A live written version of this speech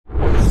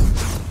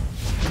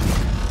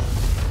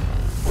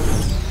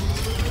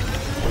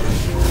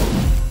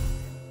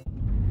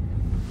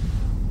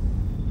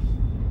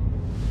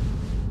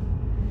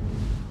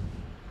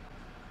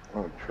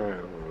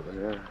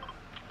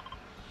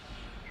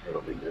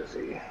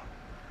busy.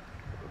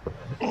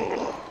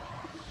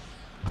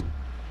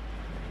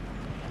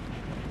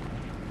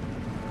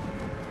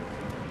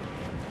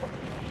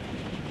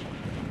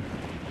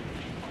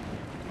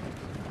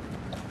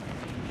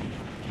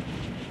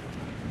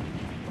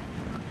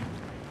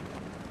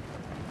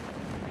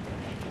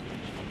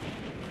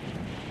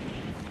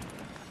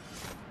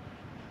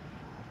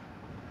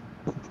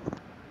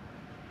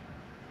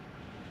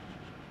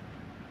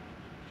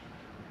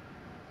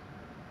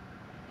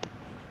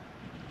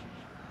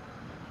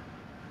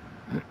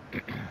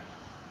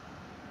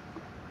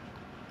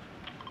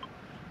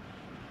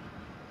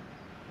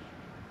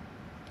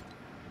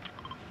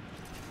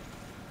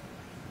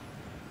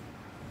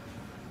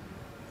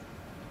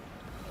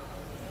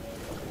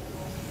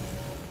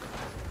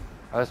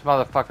 Oh, this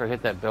motherfucker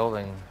hit that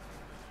building.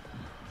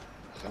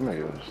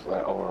 Somebody was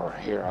over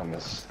here on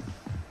this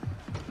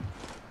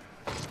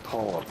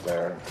pole up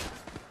there.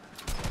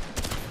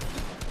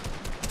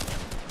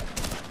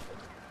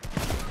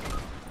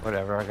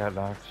 Whatever, I got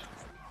knocked.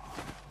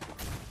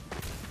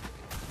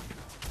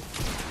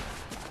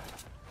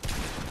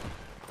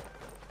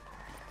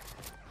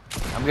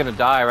 I'm gonna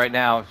die right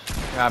now.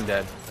 I'm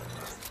dead.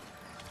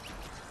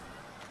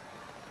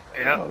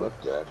 Yeah, oh,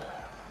 look dead.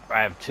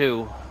 I have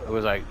two. It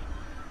was like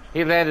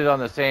he landed on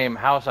the same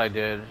house I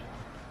did.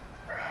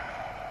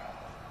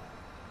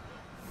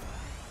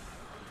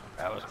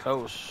 That was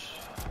close.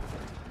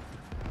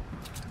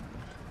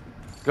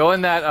 Go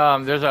in that.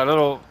 There's a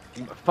little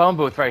phone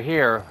booth right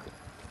here,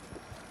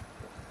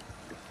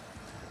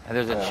 and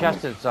there's a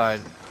chest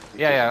inside.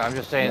 Yeah. I'm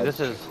just saying this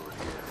is.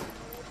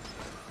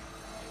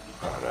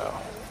 Oh no.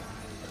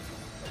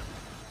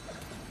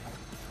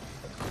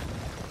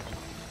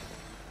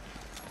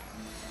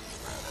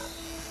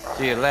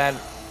 So you land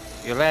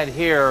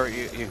here.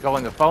 You go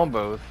in the phone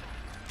booth.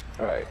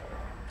 Right.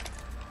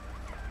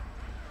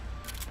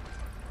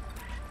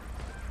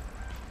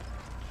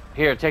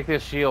 Here, take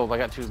this shield. I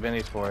got 2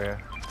 minis for you.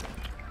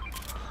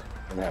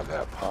 I'm gonna have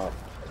that pump.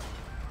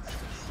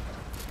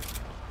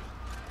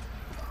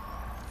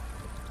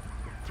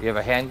 You have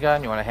a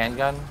handgun? You want a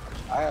handgun?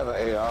 I have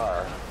an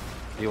AR.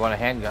 You want a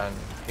handgun?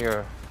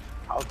 Here.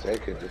 I'll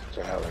take it just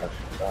to have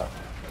extra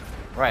stuff.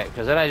 Right,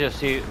 because then I just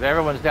see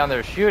everyone's down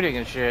there shooting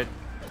and shit.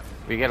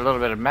 We get a little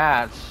bit of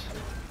mats.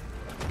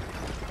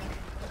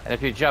 And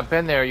if you jump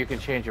in there, you can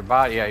change your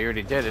body. Yeah, you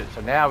already did it.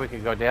 So now we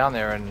can go down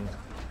there and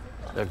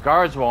the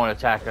guards won't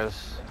attack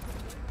us.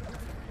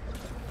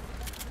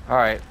 All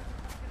right.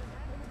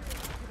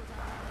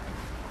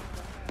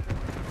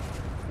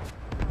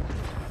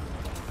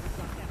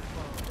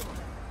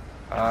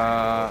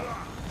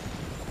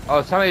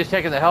 Oh, somebody's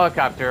taking the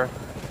helicopter.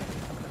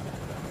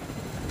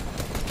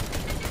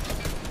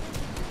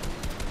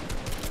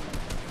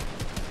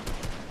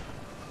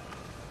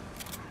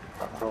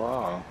 Not for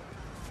long.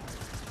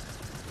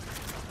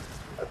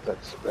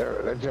 That's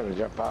there. They're gonna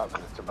jump out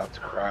because it's about to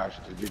crash.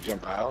 Did you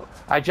jump out?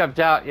 I jumped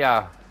out,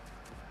 yeah.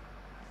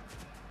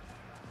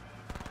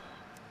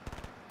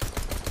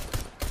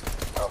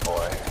 Oh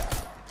boy.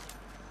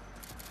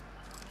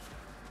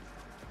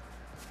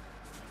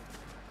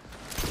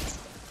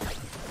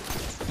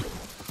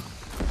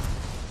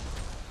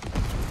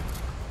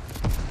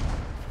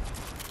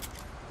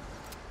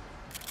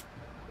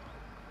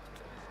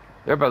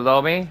 They're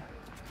below me.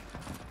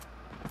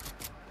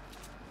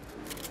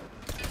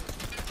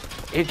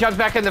 He jumps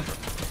back in the...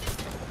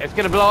 It's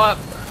gonna blow up.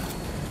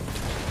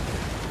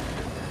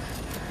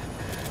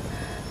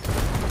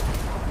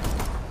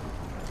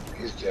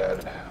 He's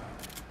dead.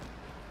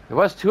 There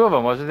was 2 of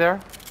them, wasn't there?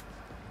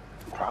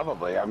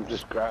 Probably. I'm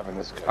just grabbing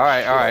this guy. All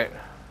right, all right.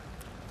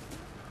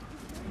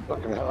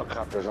 Fucking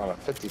helicopter's on a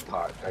 50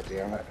 pot. God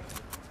damn it.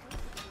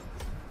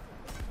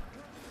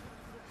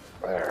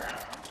 There.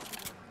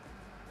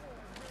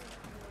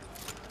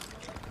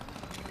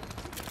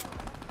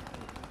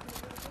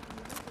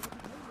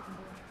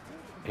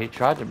 He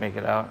tried to make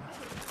it out.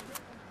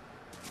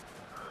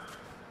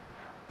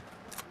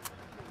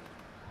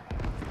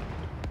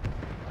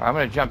 I'm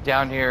gonna jump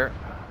down here.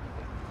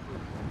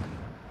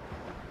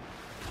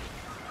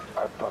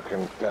 I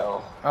fucking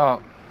fell.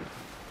 Oh.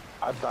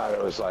 I thought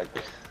it was like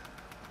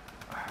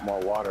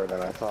more water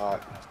than I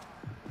thought.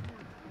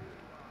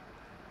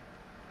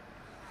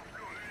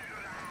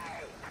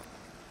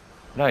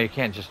 No, you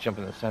can't just jump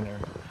in the center.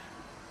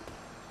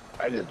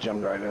 I just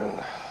jumped right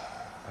in.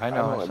 I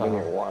know. I've only been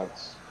here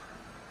once.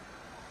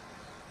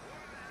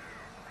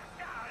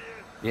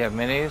 You have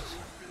minis?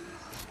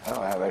 I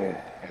don't have any.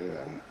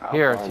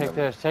 Here, take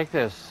this, take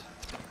this.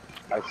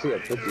 I see a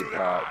 50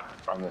 pot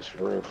on this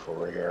roof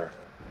over here.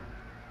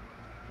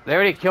 They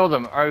already killed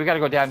him. All right, we gotta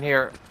go down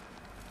here.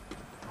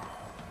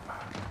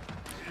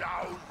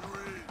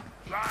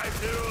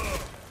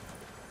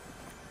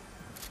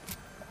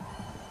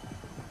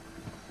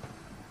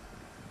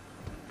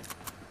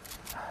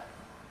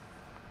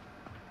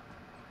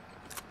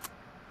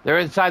 They're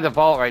inside the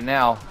vault right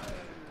now.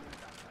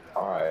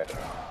 All right.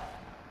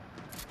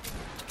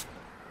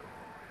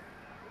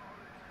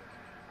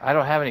 I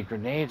don't have any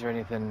grenades or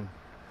anything.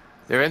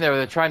 They're in there.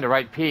 They're trying to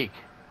right peek.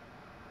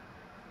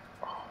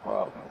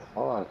 Well,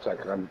 Hold on a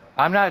second.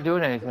 I'm not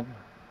doing anything.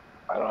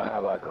 I don't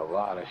have like a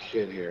lot of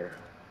shit here.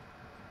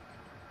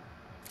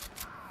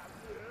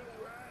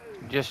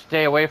 Just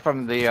stay away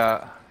from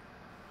the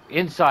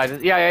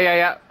inside.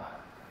 Yeah.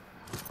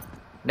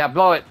 Now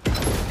blow it. I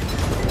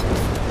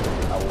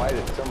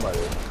whited somebody.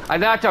 I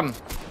knocked him.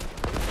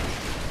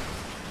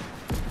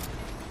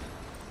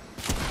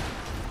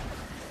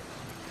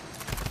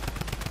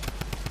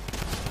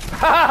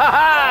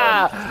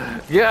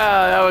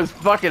 Yeah, that was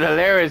fucking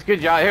hilarious.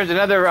 Good job. Here's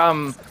another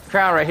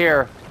crown right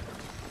here.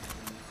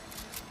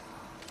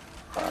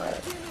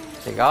 Alright.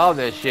 Take all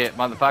this shit,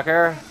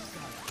 motherfucker.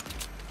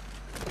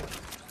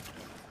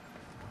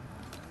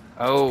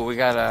 Oh, we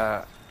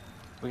gotta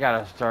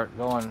start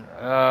going.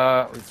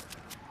 I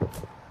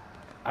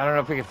don't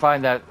know if we can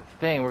find that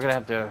thing. We're gonna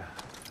have to.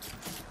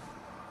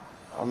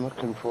 I'm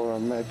looking for a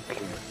med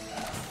kit.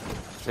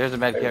 There's a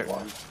med There's kit.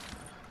 one.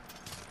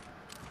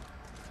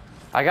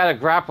 I got a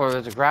grappler.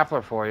 There's a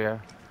grappler for you.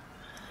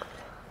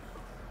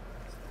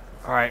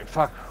 All right,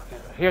 fuck.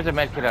 Here's a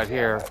med kit out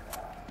here.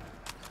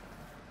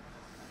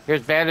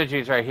 Here's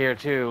bandages right here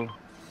too.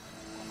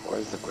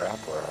 Where's the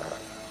grappler at?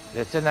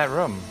 It's in that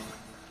room.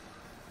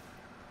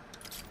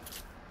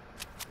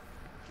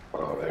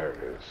 Oh, there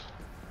it is.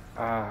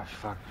 Ah,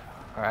 fuck.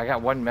 All right, I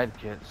got one med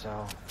kit,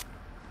 so.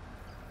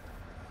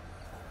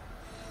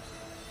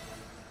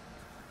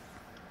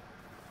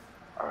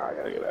 I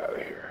gotta get out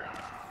of here.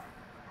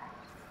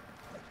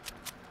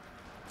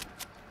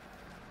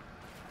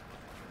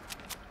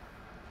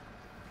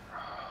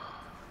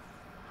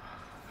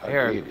 How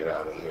Here. do you get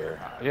out of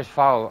here? Just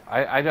follow.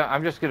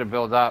 I'm just gonna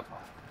build up.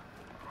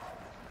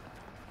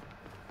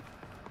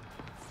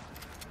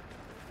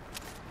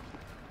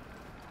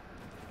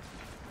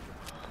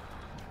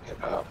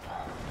 Get up.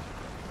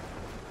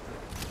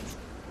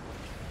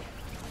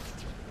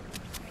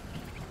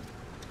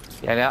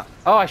 Yeah, now.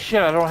 Oh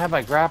shit! I don't have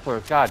my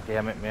grappler. God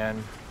damn it,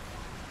 man.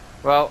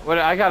 Well,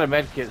 I got a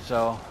med kit,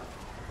 so.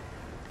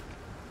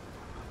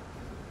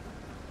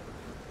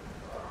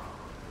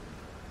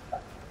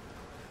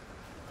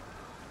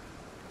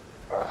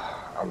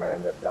 I'm gonna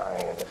end up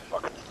dying in this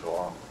fucking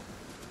storm.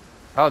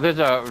 Oh, there's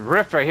a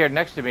rift right here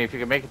next to me. If you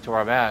can make it to where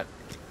I'm at.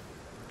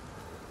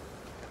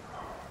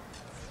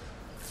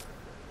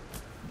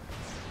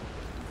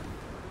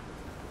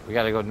 We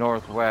gotta go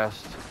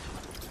northwest.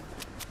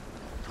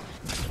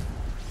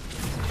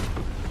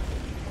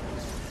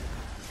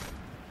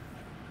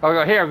 Oh,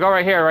 go here. Go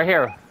right here. Right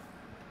here.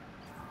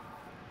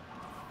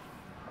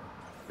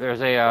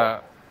 There's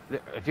a.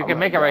 If you can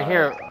make it right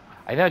here.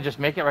 I know. Just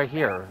make it right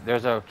here.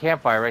 There's a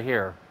campfire right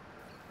here.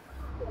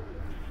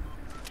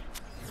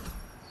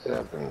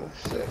 7,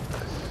 6.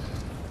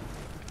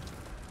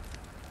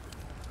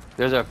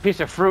 There's a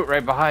piece of fruit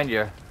right behind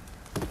you.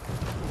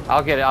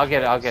 I'll get it. I'll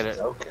get it. I'll get it.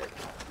 Okay.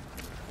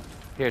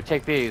 Here,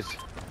 take these.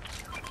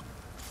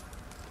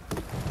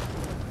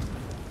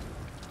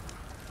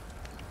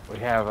 We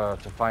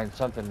have to find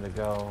something to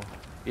go.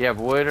 You have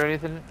wood or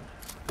anything?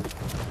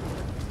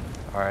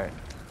 All right.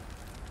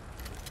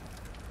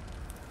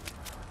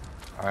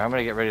 All right, I'm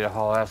gonna get ready to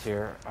haul ass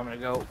here. I'm gonna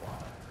go.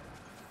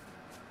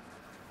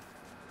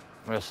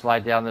 I'm gonna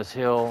slide down this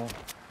hill.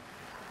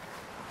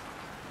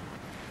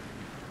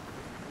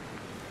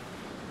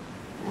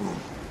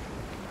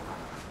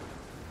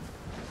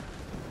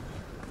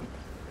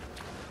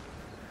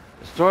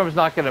 The storm's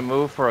not gonna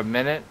move for a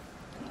minute.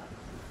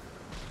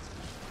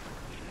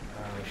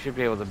 We should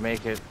be able to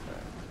make it.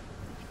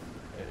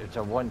 It's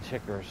a one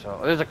ticker, so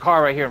there's a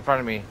car right here in front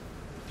of me.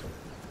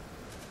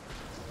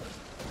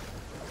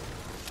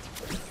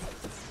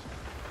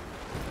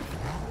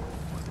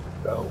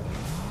 Go.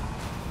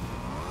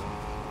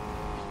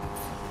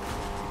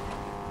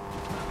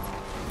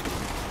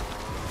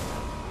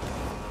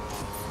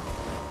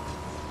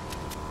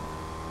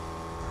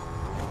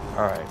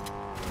 All right.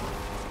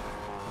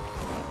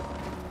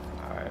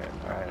 All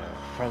right.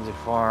 Frenzy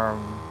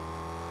Farm.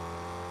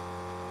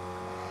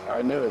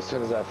 I knew as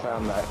soon as I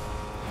found that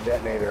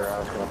detonator, I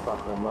was gonna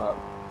fuck them up.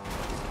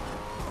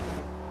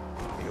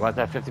 You want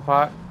that 50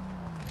 pot?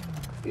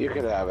 You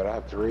could have it. I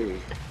have 3.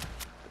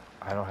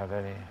 I don't have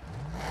any.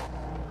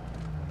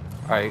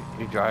 All right,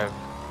 you drive.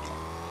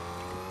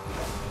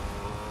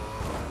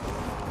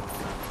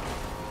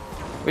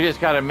 We just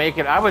gotta make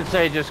it. I would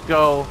say just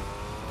go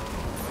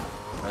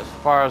as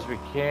far as we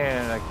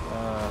can. Like,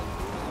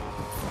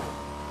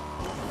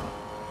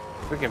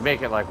 if we can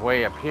make it like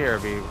way up here,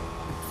 it'd be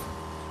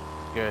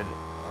good.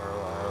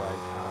 Or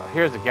like,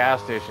 here's a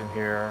gas station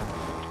here.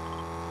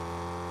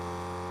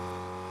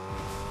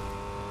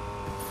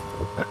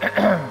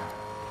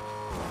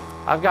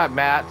 I've got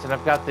Matt's and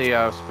I've got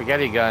the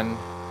spaghetti gun.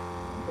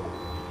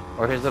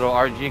 Or his little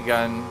RG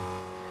gun.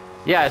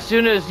 Yeah, as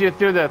soon as you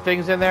threw the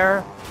things in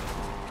there,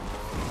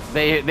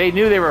 they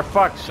knew they were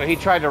fucked, so he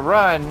tried to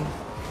run,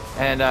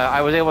 and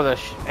I was able to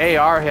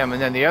AR him,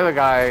 and then the other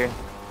guy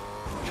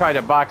tried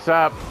to box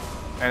up,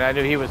 and I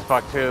knew he was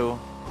fucked too.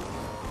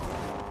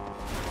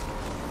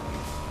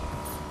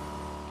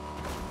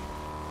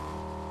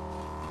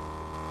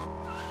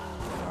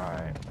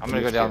 Alright, I'm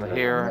gonna go down to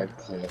here.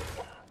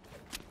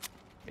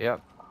 Yep.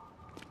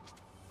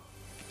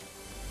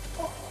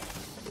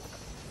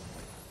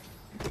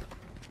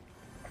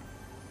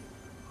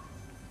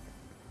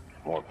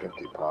 More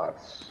 50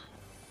 pots.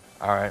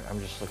 All right,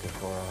 I'm just looking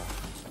for.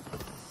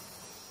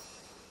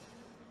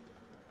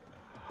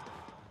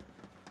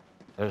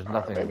 There's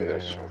nothing Maybe there.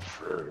 there's some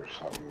fruit or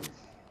something.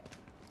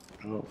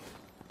 Oh.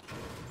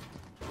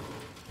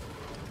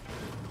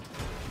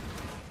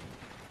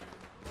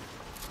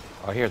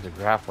 Oh, here's the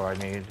grapple I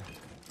need.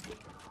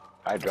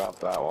 I dropped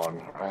that one.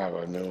 I have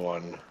a new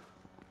one.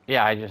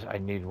 Yeah, I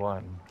need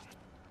one.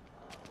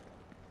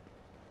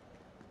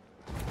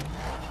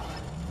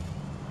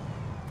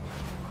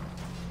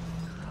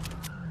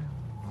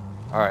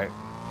 All right.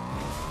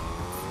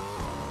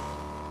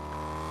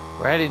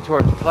 We're heading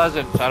towards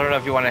Pleasant. I don't know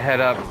if you want to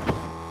head up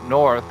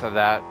north of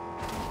that.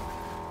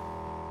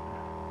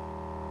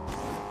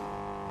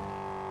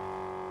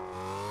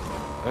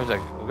 There's a.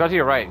 Go to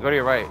your right. Go to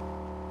your right.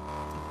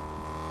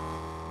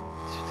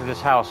 To this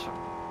house.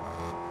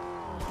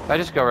 I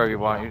just go wherever you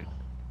want.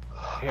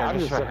 Here, I'm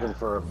just looking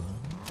for.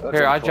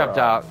 Here, I jumped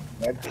out.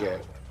 Med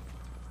kit.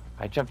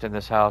 I jumped in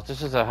this house.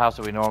 This is a house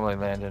that we normally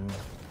land in.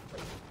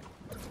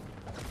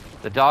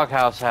 The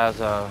doghouse has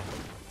a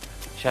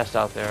chest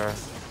out there.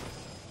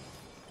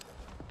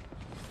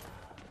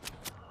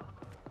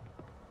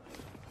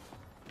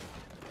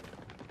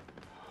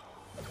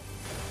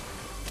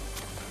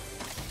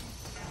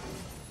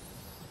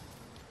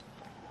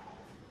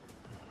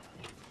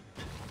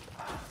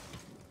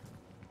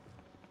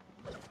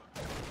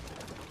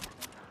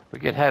 We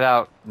could head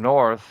out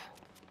north.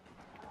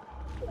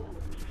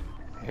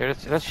 Here,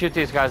 let's shoot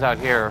these guys out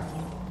here.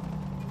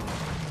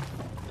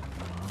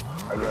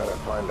 I'd rather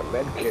find a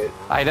med kit.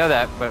 I know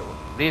that, but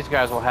these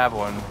guys will have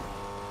one.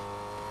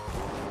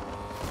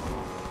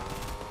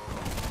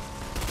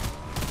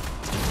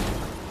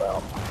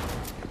 Well.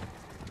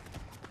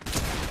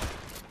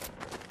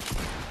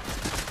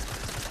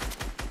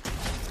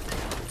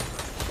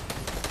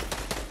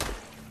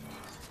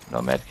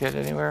 No med kit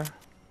anywhere?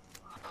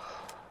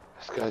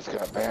 This guy's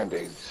got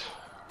band-aids.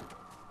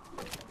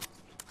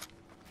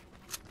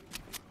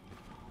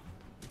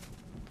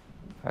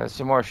 There's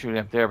some more shooting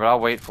up there, but I'll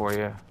wait for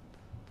you.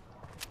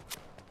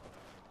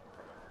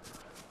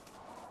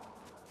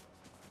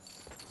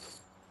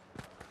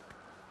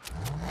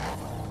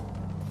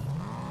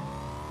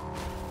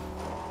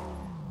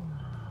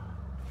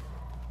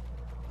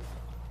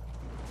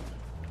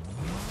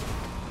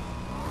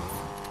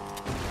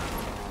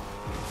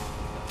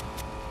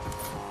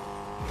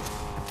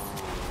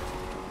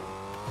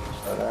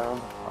 Slow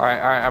down. All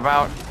right, I'm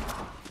out.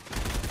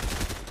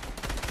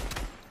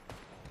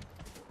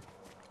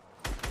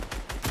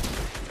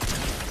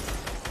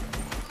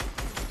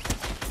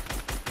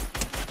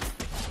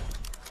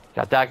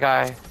 Got that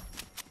guy.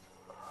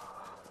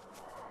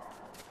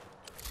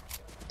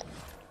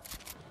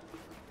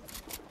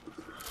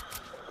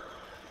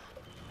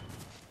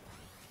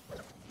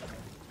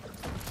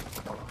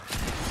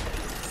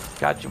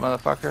 Got you,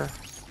 motherfucker.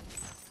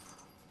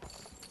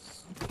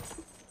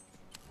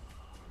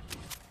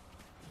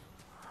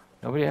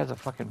 Nobody has a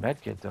fucking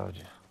medkit though.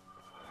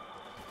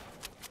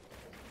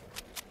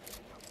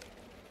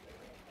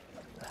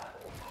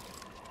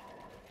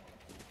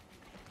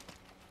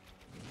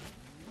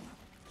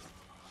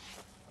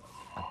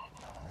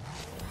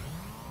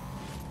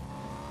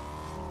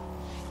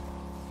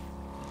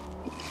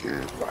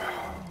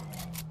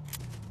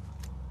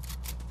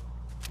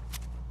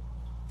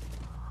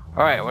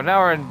 All right, well now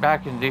we're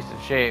back in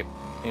decent shape,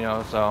 you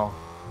know, so.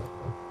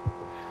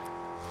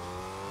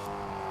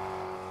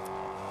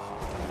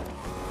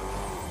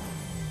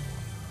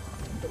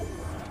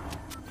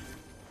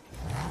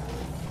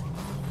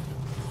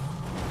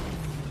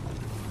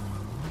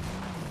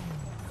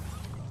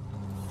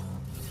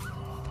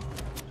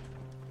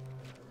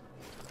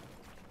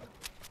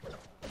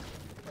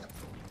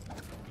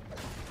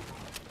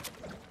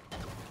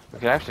 We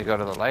could actually go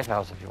to the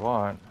lighthouse if you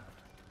want.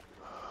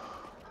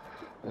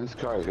 This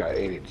car's got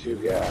 82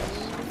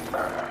 gas.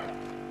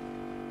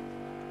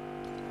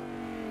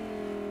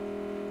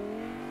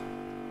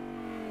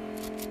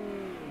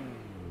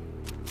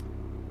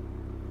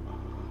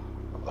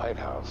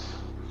 Lighthouse.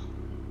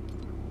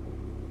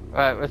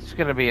 It's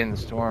gonna be in the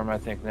storm, I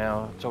think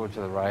now. It's over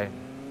to the right.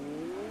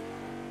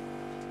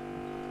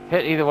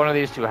 Hit either one of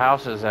these two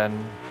houses and...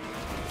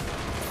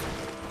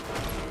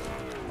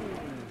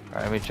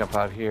 Alright, let me jump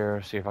out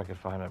here, see if I can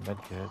find a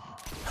medkit.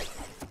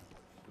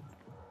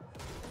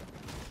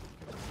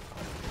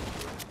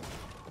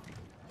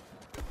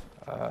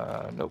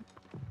 Nope.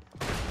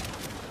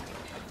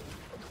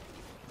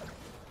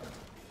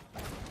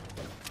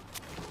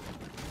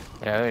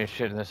 Yeah, there ain't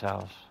shit in this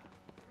house.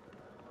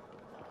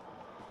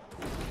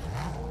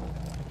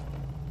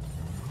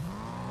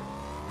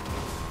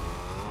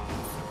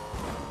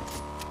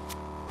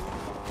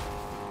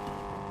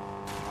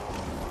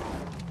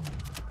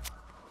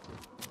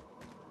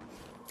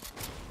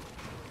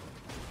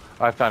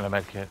 I found a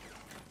medkit.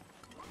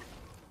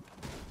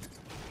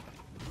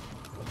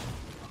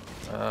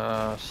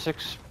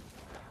 6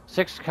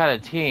 6 kind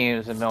of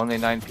teams and only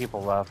 9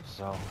 people left,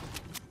 so.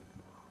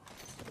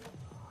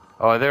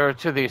 Oh, they're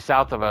to the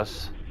south of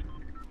us.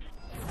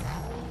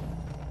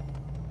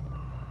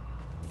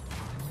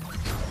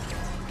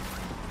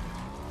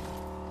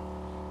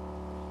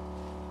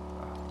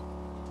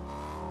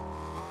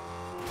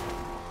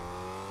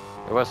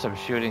 There was some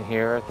shooting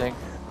here, I think.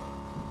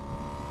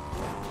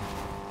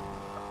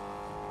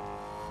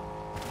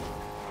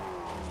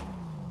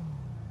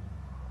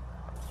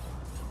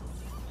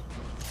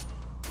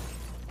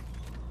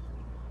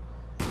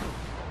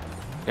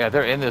 Yeah,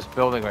 they're in this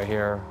building right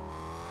here.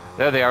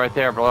 There they are, right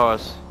there below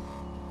us.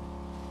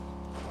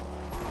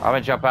 I'm gonna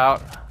jump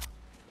out.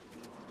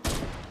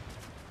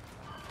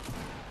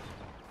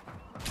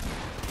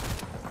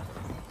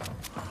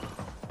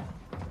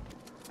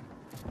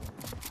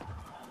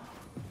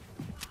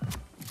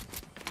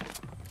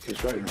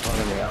 He's right in front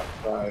of me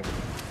outside.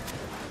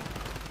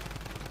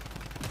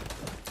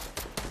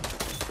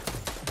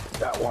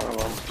 Got one of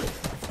them.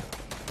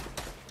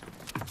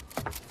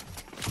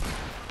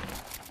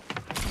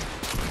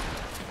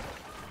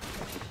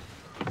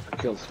 I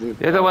killed Snoop.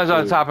 The other one's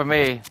on top of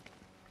me.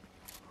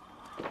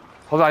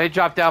 Hold on, he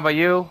dropped down by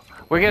you.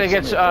 We're gonna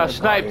get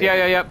sniped.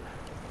 Yeah, yep.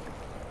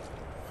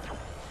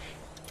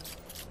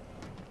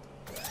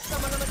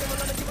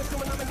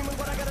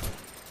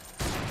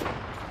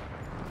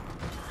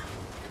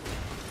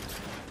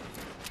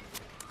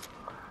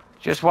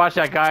 Just watch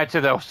that guy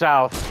to the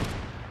south.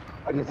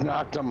 I just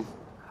knocked him.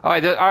 All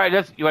right.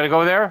 You want to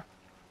go there?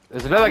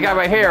 There's another guy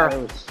right here.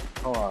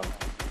 Hold on.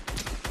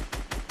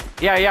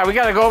 Yeah, we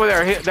gotta go over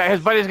there.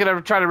 His buddy's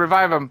gonna try to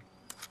revive him.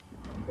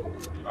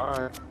 All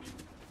right.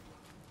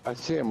 I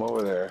see him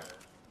over there.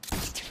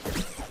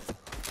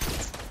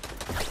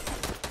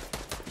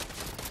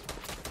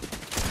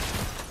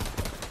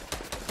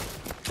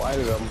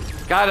 Fighted him.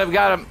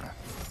 Got him.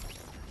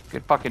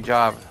 Good fucking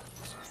job.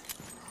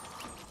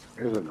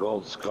 Here's a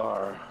gold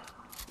scar.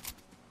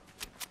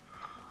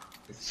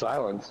 It's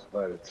silenced,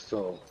 but it's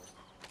still.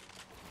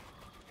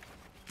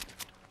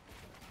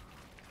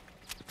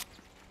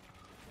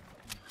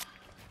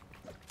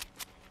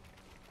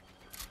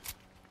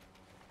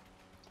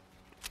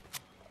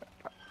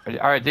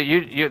 All right,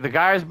 the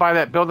guys by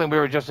that building we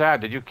were just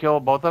at, did you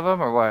kill both of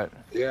them or what?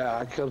 Yeah,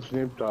 I killed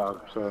Snoop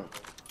Dogg, so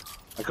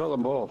I killed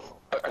them both.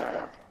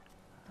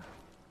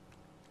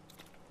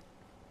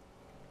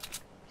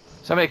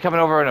 Somebody coming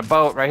over in a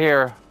boat right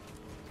here.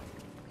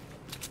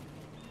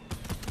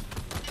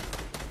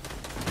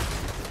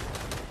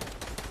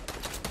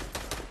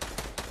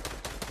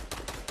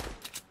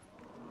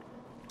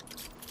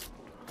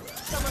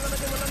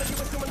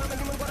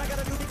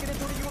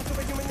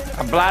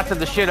 I'm blasting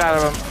the shit out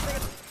of him.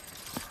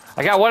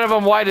 I got one of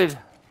them whited.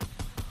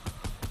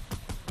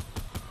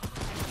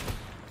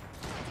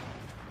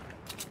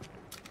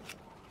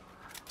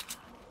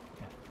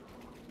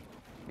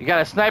 You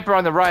got a sniper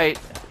on the right.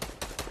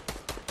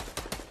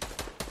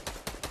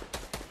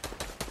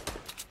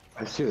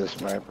 I see the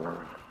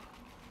sniper.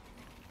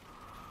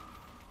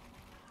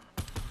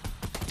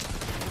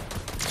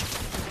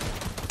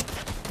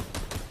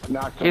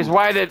 Knocked him. He's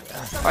whited.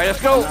 All right,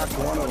 let's go. Knocked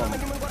one of them.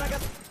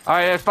 All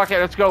right, fuck it,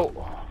 let's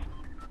go.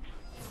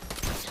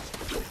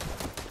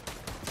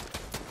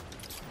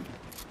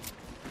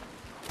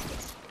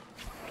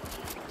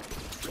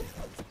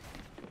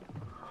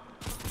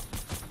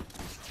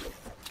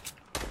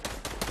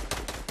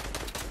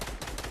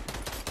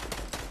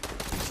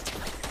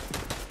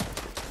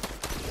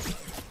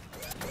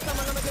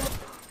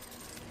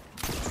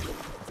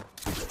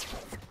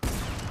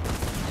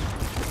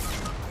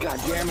 God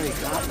damn it,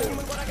 he got me.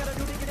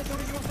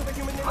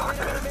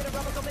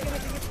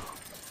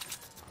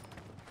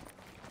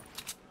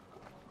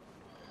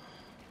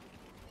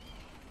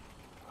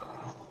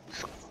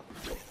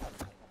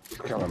 He's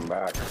coming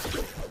back.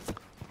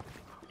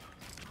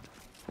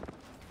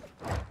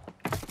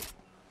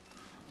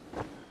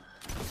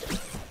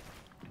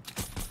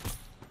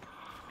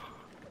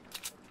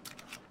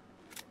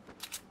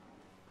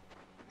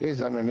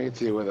 He's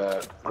underneath you with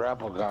a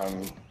grapple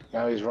gun.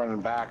 Now he's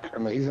running back. I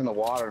mean, he's in the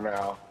water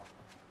now,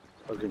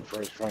 looking for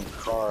his front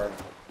car.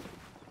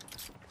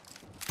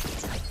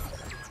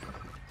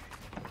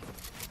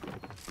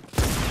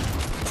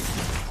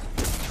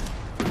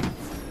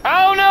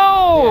 Oh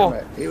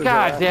no! Damn it.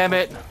 God damn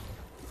it!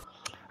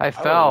 I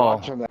fell.